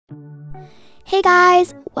Hey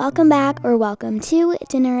guys, welcome back or welcome to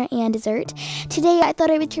dinner and dessert. Today I thought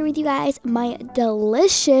I would share with you guys my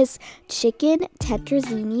delicious chicken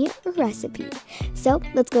tetrazzini recipe. So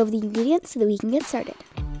let's go over the ingredients so that we can get started.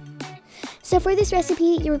 So for this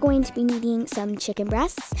recipe, you're going to be needing some chicken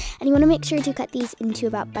breasts, and you want to make sure to cut these into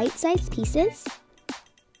about bite-sized pieces.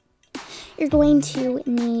 You're going to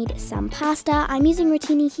need some pasta. I'm using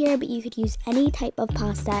rotini here, but you could use any type of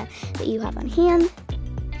pasta that you have on hand.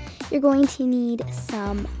 You're going to need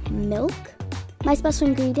some milk, my special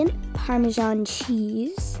ingredient, Parmesan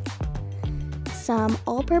cheese, some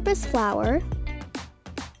all-purpose flour,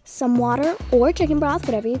 some water or chicken broth,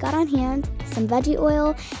 whatever you got on hand, some veggie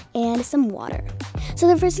oil, and some water. So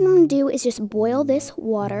the first thing I'm going to do is just boil this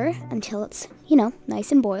water until it's,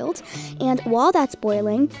 nice and boiled. And while that's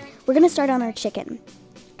boiling, we're going to start on our chicken.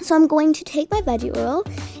 So I'm going to take my veggie oil,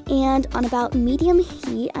 and on about medium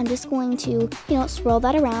heat, I'm just going to, swirl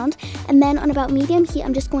that around. And then on about medium heat,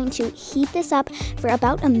 I'm just going to heat this up for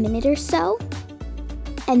about a minute or so.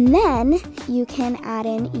 And then you can add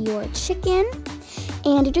in your chicken,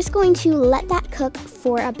 and you're just going to let that cook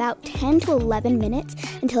for about 10 to 11 minutes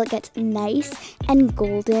until it gets nice and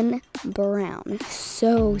golden brown.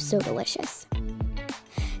 So delicious.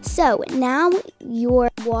 So now your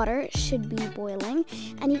water should be boiling,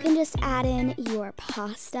 and you can just add in your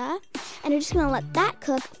pasta, and you're just gonna let that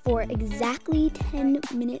cook for exactly 10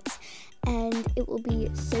 minutes, and it will be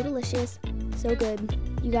so delicious, so good.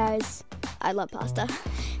 You guys, I love pasta.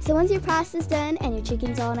 So once your pasta's done and your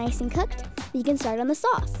chicken's all nice and cooked, you can start on the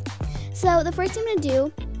sauce. So the first thing I'm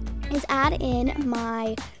gonna do is add in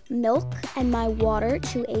my milk and my water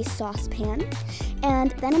to a saucepan,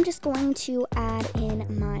 and then I'm just going to add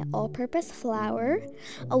in my all-purpose flour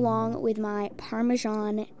along with my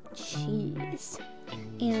Parmesan cheese,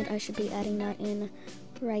 and I should be adding that in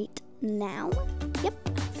right now. Yep.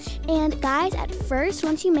 And guys, at first,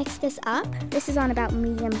 once you mix this up, this is on about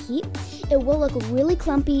medium heat, it will look really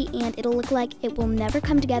clumpy and it'll look like it will never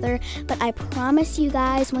come together, but I promise you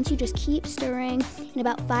guys, once you just keep stirring, in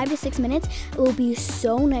about 5 to 6 minutes, it will be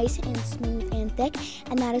so nice and smooth and thick,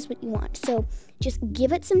 and that is what you want. So just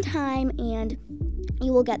give it some time and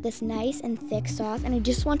you will get this nice and thick sauce. And I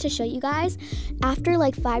just want to show you guys, after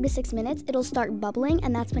like 5 to 6 minutes, it'll start bubbling,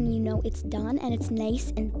 and that's when you know it's done and it's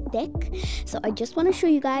nice and thick. So I just want to show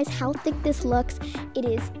you guys how thick this looks. It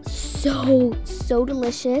is so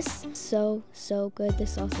delicious. So good.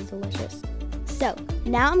 This sauce is delicious. So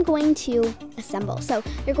now I'm going to assemble. So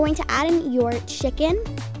you're going to add in your chicken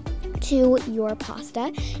to your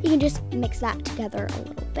pasta. You can just mix that together a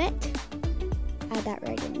little bit. Add that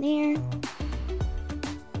right in there.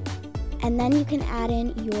 And then you can add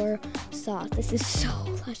in your sauce. This is so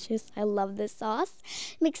delicious. I love this sauce.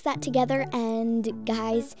 Mix that together, and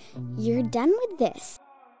guys, you're done with this.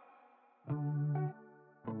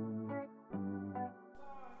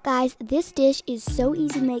 Guys, this dish is so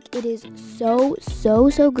easy to make. It is so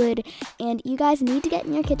good. And you guys need to get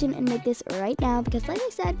in your kitchen and make this right now, because like I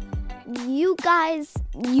said, you guys,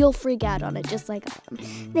 you'll freak out on it just like I am.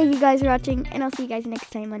 Thank you guys for watching, and I'll see you guys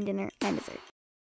next time on Dinner and Dessert.